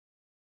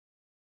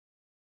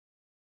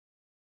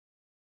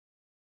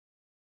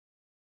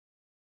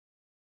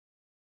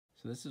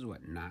So this is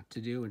what not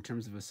to do in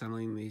terms of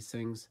assembling these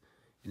things.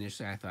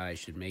 Initially, I thought I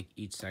should make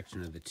each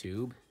section of the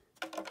tube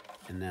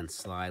and then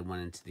slide one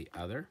into the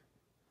other.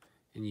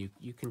 And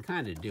you can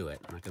kind of do it.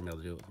 I'm not going to be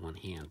able to do it with one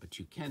hand, but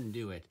you can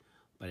do it,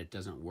 but it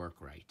doesn't work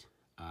right.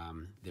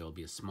 There will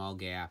be a small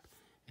gap,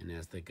 and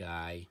as the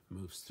guy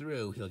moves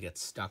through, he'll get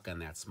stuck on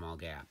that small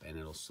gap, and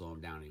it'll slow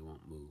him down and he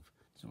won't move.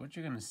 So what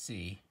you're going to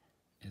see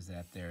is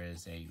that there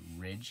is a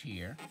ridge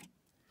here,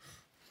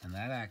 and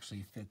that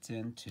actually fits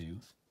into,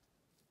 it's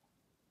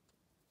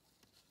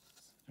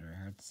very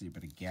hard to see,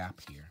 but a gap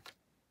here.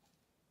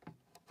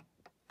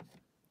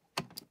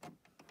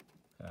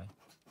 Okay.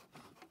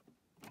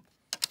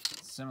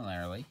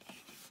 Similarly,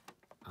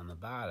 on the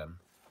bottom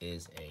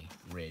is a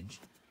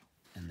ridge,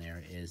 and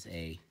there is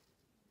a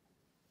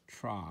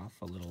trough,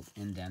 a little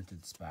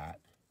indented spot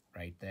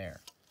right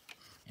there.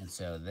 And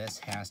so this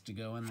has to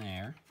go in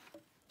there,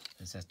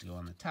 this has to go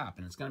on the top,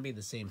 and it's going to be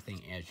the same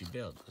thing as you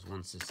build, because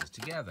once this is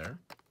together,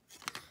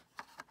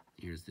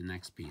 here's the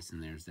next piece,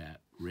 and there's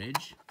that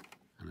ridge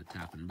on the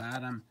top and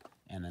bottom,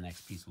 and the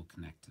next piece will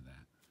connect to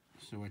that.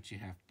 So what you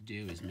have to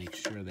do is make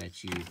sure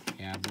that you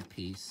have the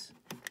piece.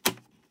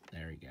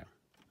 There we go.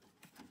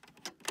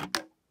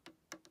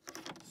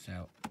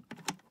 So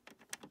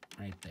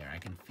right there, I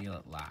can feel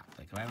it locked.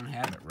 Like if I don't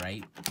have it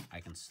right, I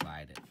can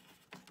slide it.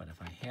 But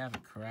if I have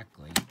it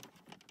correctly,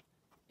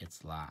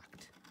 it's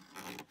locked.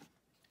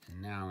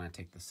 And now I'm going to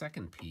take the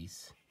second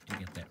piece and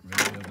get that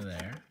ridge over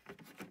there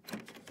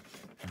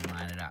and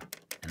line it up.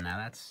 And now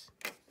that's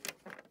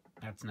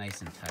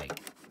nice and tight.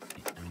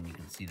 I mean, you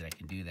can see that I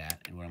can do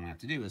that. And what I'm going to have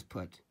to do is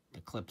put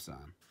the clips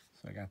on.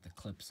 So I got the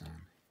clips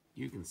on.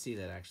 You can see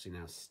that actually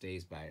now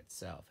stays by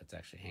itself. It's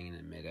actually hanging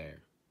in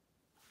midair.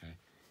 Okay.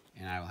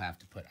 And I will have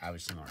to put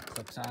obviously more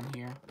clips on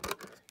here.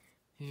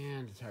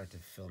 And it's hard to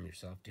film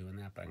yourself doing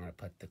that, but I'm going to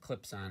put the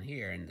clips on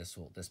here, and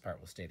this part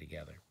will stay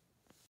together.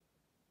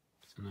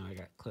 So now I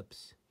got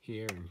clips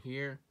here and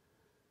here.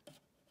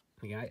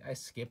 Again, I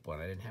skipped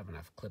one. I didn't have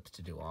enough clips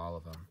to do all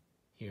of them.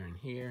 Here and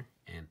here,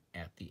 and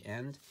at the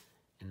end.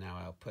 And now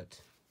I'll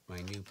put my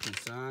new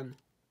piece on.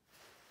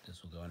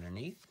 This will go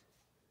underneath.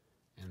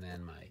 And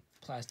then my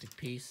plastic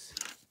piece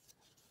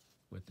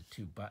with the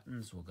two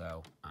buttons will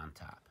go on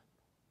top.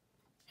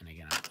 And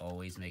again, I'm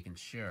always making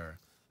sure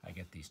I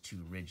get these two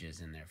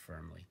ridges in there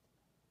firmly.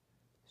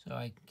 So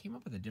I came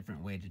up with a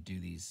different way to do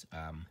these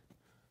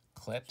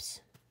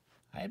clips.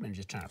 I had been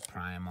just trying to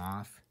pry them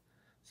off.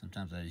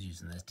 Sometimes I was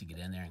using this to get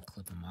in there and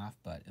clip them off,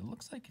 but it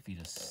looks like if you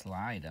just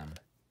slide them,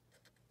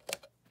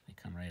 they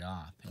come right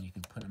off, and you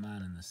can put them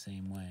on in the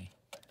same way.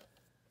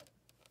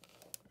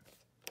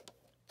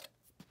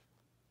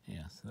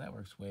 Yeah, so that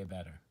works way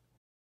better.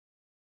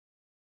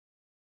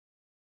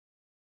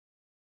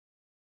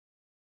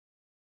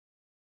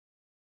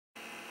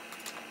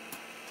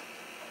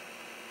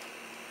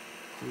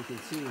 So you can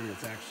see when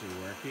it's actually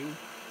working.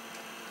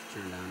 It's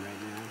turned on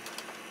right now.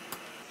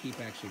 Keep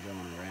actually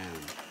going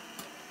around.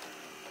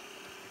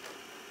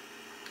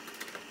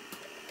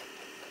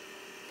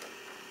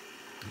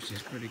 Which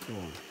is pretty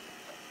cool.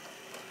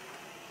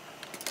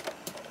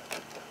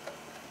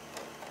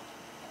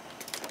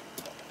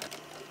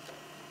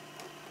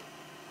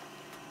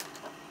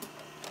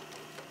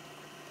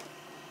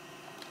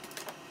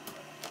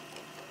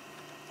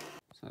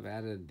 So I've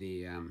added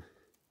the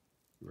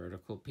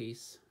vertical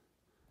piece,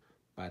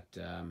 but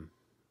I'll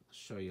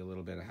show you a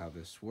little bit of how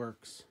this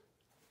works.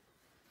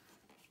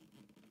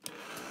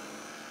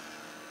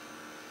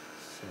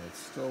 So it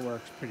still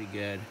works pretty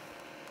good.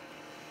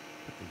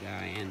 Put the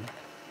guy in.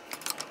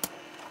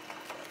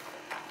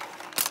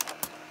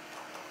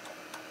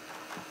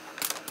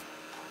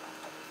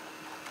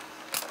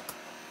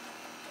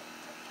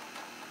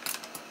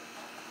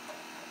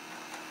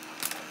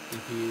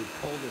 If you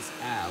pull this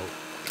out,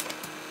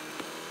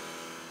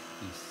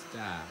 he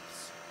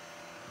stops.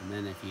 And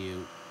then if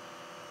you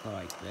go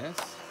like this,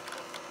 he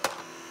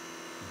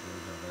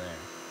goes over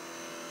there.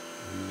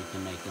 And you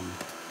can make him,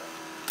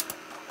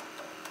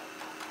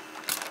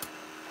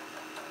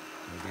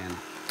 again,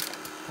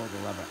 pull the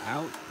lever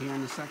out here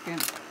in a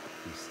second,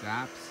 he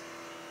stops,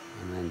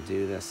 and then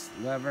do this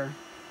lever,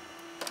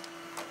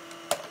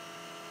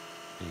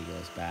 and he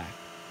goes back.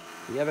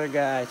 The other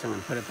guy, so I'm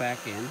going to put it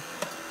back in.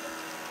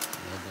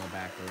 We'll go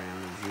back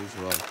around as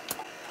usual.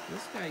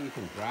 This guy you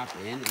can drop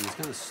in, and it's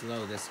going to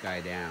slow this guy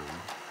down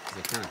because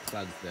it kind of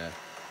plugs the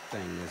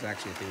thing. There's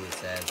actually a thing that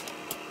says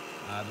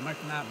the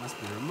Micronaut must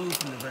be removed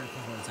from the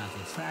vertical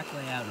horizontal track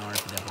layout in order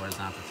for the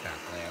horizontal track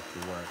layout to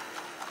work.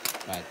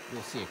 But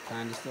you'll see it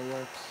kind of still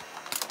works.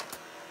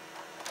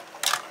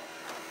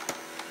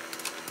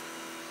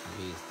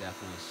 He's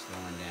definitely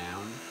slowing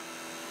down.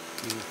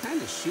 You can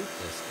kind of shoot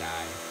this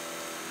guy.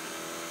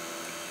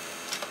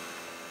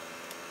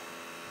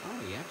 Oh,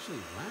 he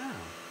actually, wow.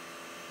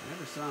 I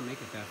never saw him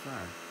make it that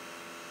far.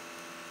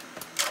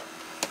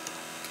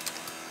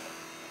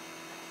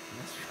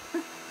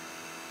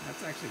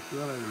 That's actually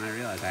cooler than I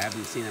realized. I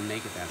haven't seen him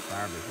make it that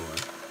far before.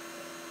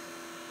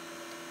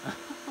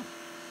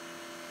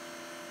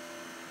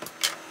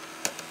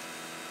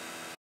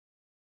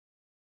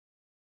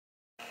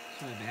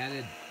 So I've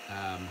added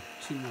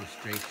 2 more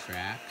straight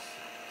tracks.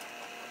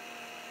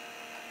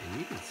 And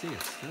you can see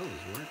it still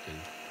is working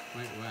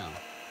quite well.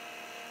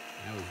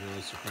 I was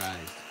really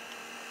surprised.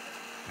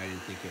 I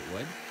didn't think it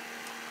would.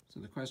 So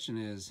the question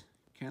is,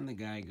 can the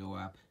guy go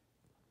up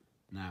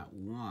not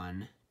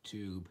 1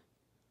 tube,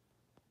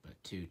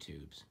 but 2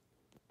 tubes?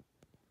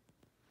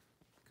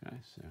 Okay,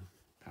 so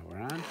power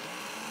on.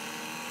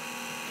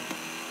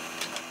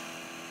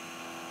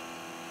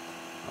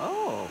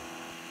 Oh!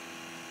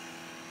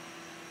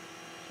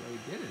 So he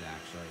did it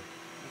actually.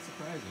 That's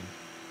surprising.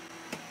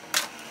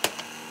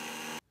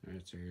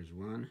 Alright, so here's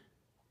 1,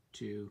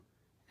 2,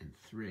 and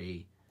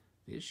 3.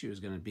 The issue is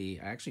going to be,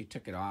 I actually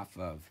took it off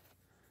of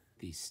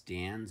these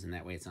stands, and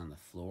that way it's on the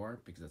floor,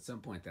 because at some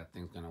point that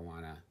thing's going to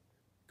want to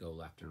go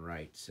left and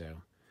right. So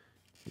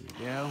here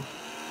we go. 1,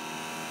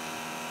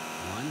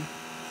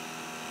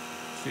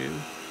 2, 3.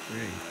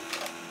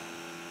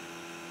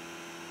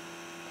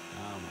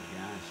 Oh my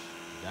gosh,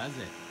 does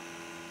it.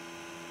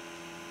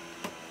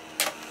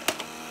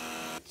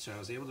 So I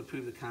was able to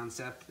prove the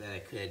concept that I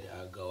could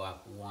go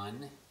up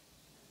 1,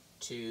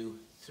 2,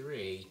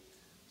 3.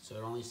 So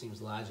it only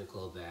seems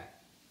logical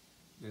that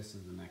this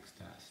is the next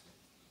test.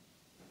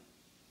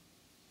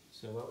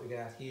 So what we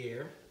got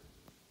here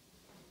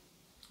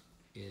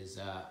is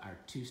our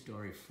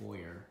 2-story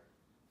foyer.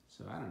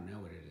 So I don't know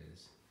what it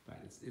is, but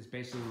it's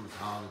basically with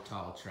all the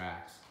tall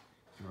tracks,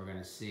 and we're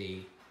gonna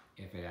see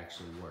if it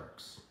actually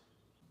works.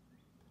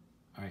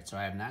 All right, so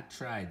I have not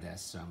tried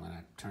this, so I'm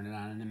gonna turn it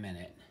on in a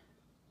minute,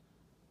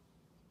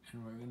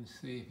 and we're gonna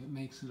see if it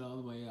makes it all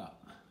the way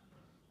up.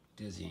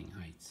 Dizzying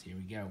heights, here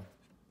we go.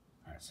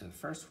 All right, so the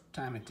first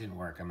time it didn't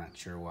work, I'm not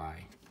sure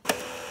why. There we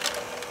go.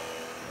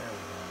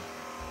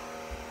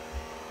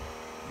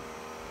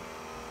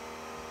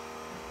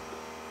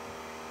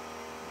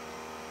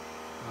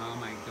 Oh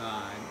my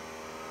God.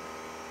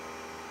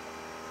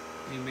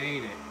 He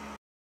made it.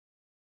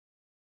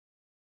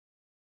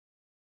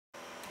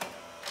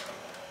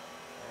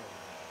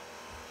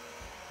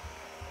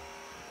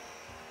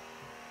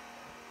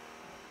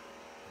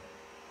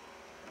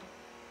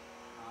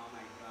 Oh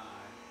my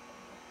God.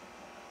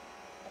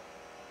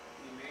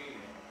 He made it.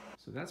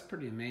 So that's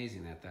pretty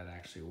amazing that that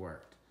actually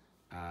worked.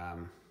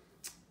 I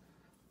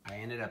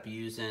ended up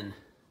using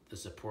the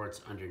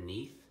supports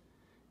underneath.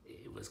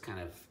 It was kind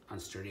of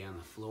unsturdy on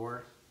the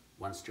floor.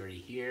 One sturdy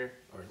here,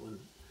 or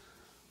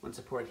one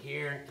support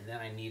here, and then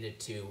I needed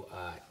to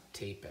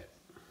tape it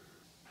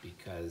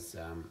because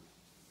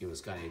it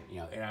was gonna,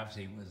 it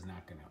obviously was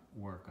not gonna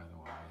work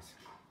otherwise.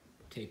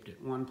 Taped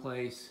it one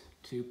place,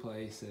 2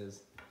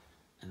 places,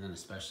 and then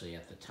especially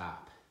at the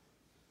top.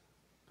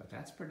 But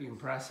that's pretty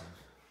impressive.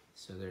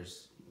 So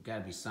there's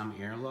gotta be some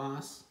air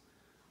loss,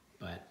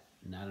 but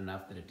not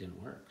enough that it didn't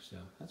work. So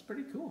that's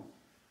pretty cool.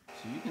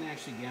 So you can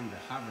actually get them to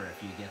hover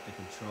if you get the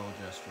control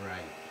just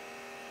right.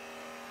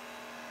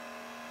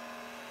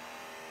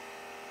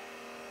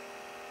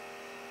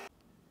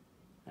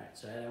 Alright,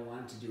 so I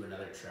wanted to do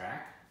another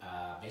track,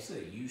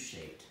 basically a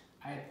U-shaped.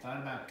 I had thought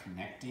about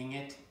connecting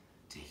it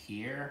to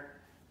here,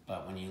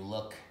 but when you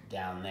look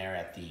down there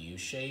at the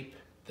U-shape,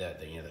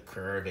 the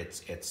curve,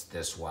 it's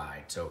this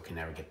wide, so it can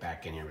never get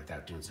back in here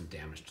without doing some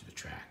damage to the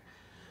track.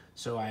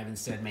 So I've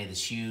instead made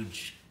this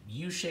huge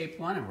U-shaped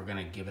one, and we're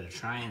gonna give it a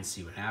try and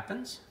see what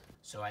happens.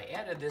 So I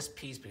added this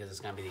piece because it's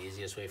gonna be the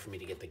easiest way for me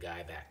to get the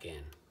guy back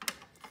in,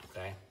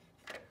 okay?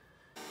 All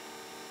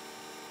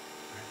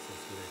right, so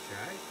let's give it a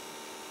try.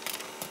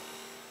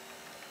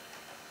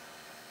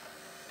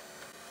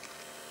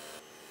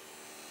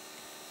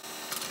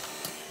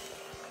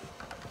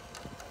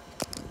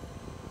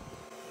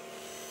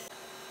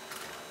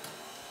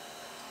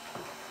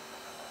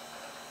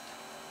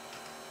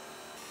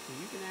 So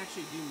you can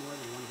actually do more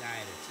than one guy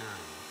at a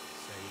time.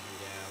 So you can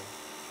go,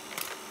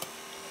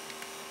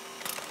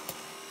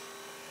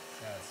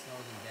 so it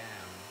slows them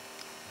down.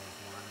 There's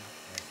 1,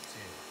 there's 2.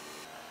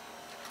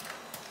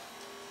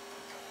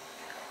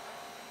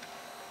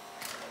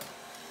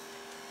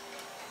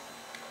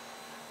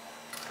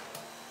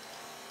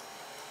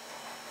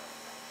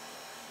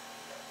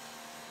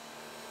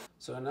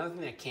 So another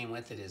thing that came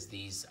with it is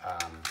these, I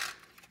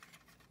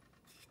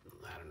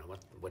don't know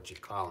what you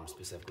call them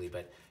specifically,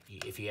 but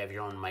if you have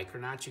your own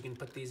Micronauts, you can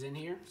put these in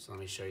here. So let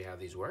me show you how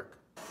these work.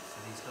 So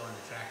these go in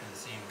the track in the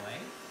same way.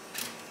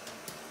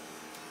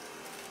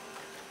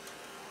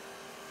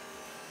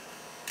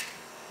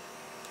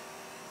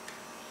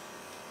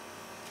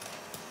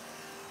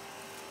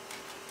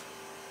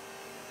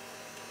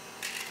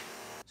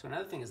 So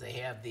another thing is they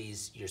have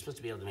these, you're supposed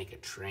to be able to make a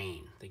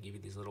train. They give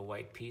you these little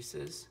white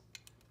pieces.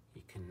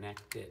 You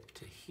connect it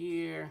to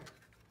here,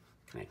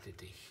 connect it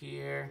to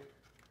here,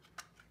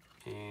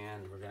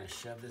 and we're gonna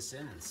shove this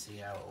in and see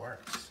how it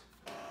works.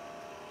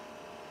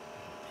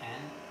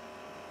 Pen.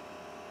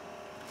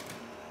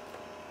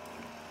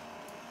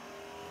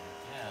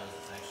 There it goes,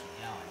 it's actually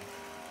going.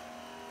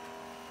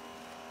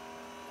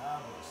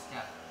 Oh,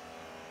 step.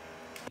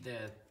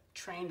 The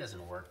train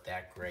doesn't work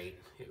that great.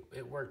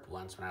 It worked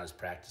once when I was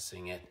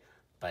practicing it,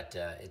 but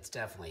it's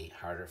definitely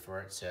harder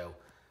for it. So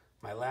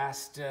my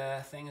last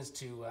thing is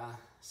to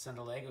send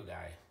a Lego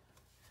guy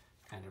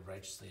kind of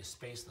righteously a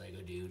space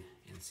Lego dude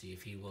and see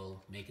if he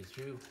will make it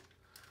through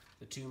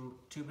the Tube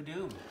of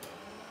Doom.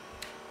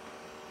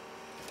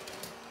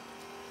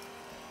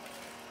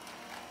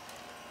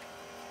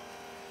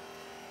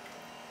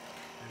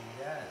 And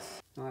he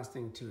does. The last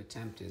thing to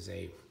attempt is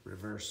a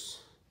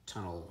reverse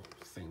tunnel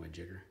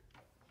thingamajigger.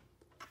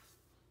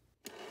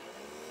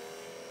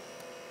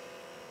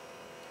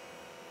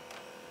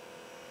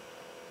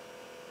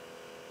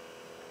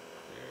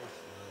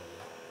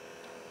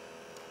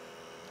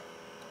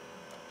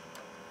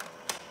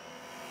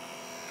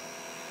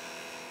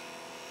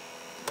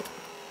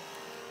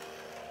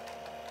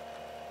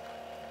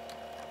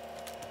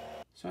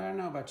 So I don't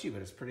know about you,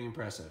 but it's pretty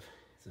impressive.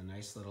 It's a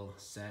nice little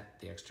set.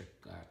 The extra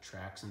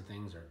tracks and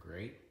things are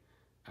great.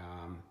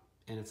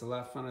 And it's a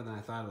lot funner than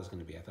I thought it was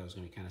going to be. I thought it was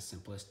going to be kind of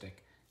simplistic.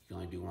 You can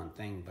only do one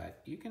thing, but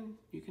you can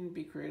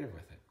be creative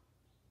with it.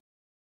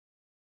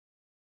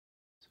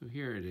 So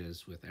here it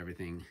is with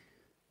everything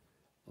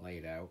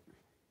laid out.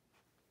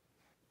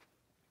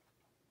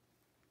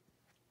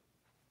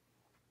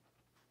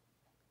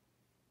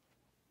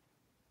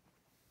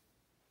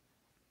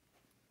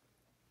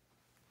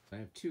 I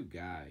have two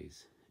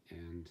guys,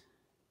 and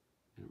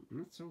I'm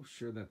not so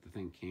sure that the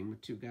thing came with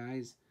two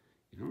guys.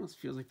 It almost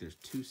feels like there's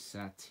two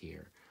sets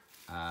here.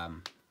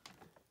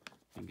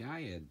 The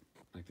guy had,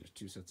 like, there's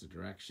two sets of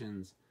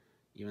directions,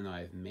 even though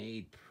I've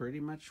made pretty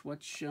much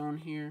what's shown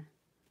here.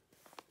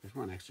 There's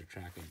one extra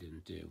track I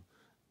didn't do.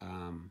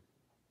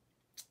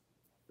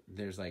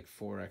 There's like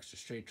 4 extra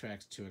straight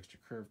tracks, 2 extra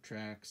curved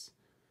tracks,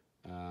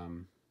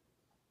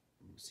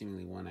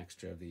 seemingly 1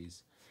 extra of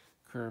these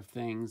curved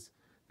things.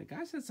 The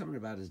guy said something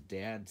about his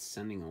dad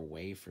sending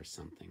away for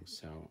something,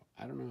 so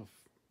I don't know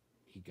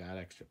if he got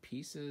extra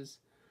pieces.